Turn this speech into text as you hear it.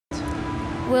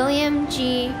William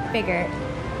G. Biggert,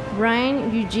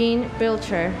 Ryan Eugene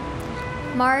Bilcher,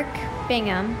 Mark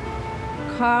Bingham,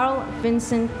 Carl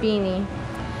Vincent Beanie,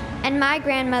 and my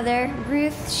grandmother,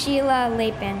 Ruth Sheila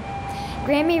Lapin.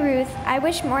 Grammy Ruth, I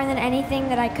wish more than anything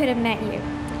that I could have met you.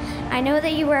 I know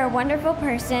that you were a wonderful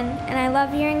person, and I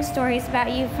love hearing stories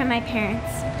about you from my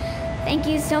parents. Thank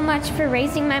you so much for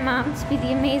raising my mom to be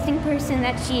the amazing person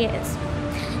that she is.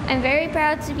 I'm very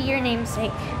proud to be your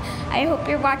namesake. I hope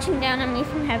you're watching down on me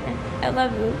from heaven. I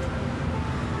love you.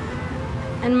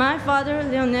 And my father,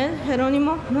 Leonel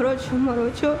Jeronimo Morocho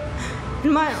Morocho,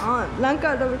 and my aunt,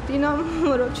 Blanca Robertina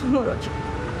Morocho Morocho.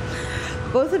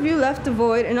 Both of you left a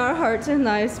void in our hearts and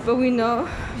lives, but we know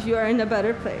you are in a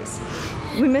better place.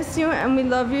 We miss you and we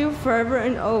love you forever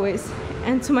and always.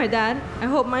 And to my dad, I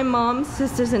hope my mom,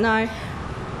 sisters, and I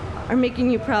are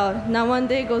making you proud. Not one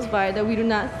day goes by that we do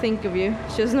not think of you.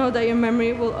 Just know that your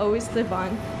memory will always live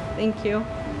on. Thank you.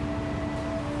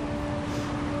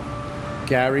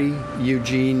 Gary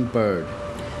Eugene Bird.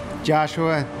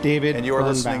 Joshua David And you're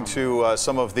listening Birnbaum. to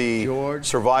some of the George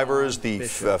survivors, the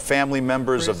family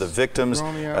members of the victims.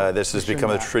 This has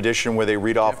become a tradition where they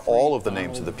read off all of the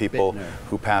names of the people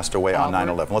who passed away on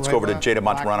 9/11. Let's go over to Jada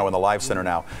Montemurano in the Live Center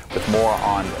now with more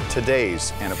on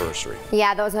today's anniversary.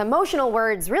 Yeah, those emotional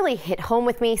words really hit home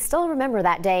with me. Still remember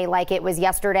that day like it was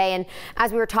yesterday. And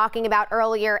as we were talking about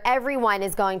earlier, everyone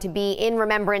is going to be in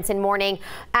remembrance and mourning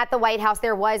at the White House.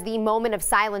 There was the moment of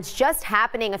silence just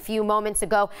happening a few moments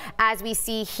ago. As we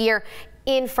see here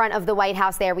in front of the White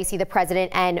House there, we see the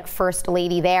president and first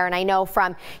lady there. And I know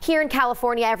from here in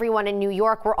California, everyone in New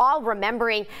York, we're all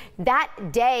remembering that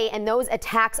day and those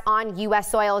attacks on U.S.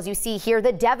 soil. As you see here,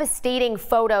 the devastating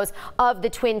photos of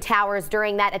the Twin Towers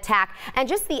during that attack and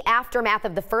just the aftermath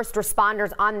of the first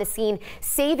responders on the scene,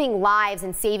 saving lives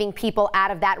and saving people out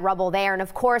of that rubble there. And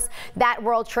of course, that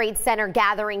World Trade Center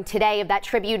gathering today of that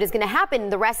tribute is going to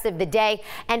happen the rest of the day.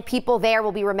 And people there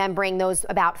will be remembering those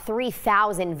about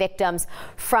 3,000 victims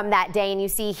from that day. And you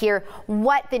see here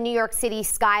what the New York City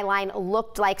skyline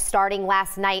looked like starting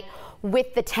last night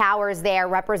with the towers there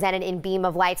represented in beam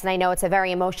of lights. And I know it's a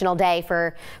very emotional day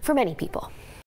for many people.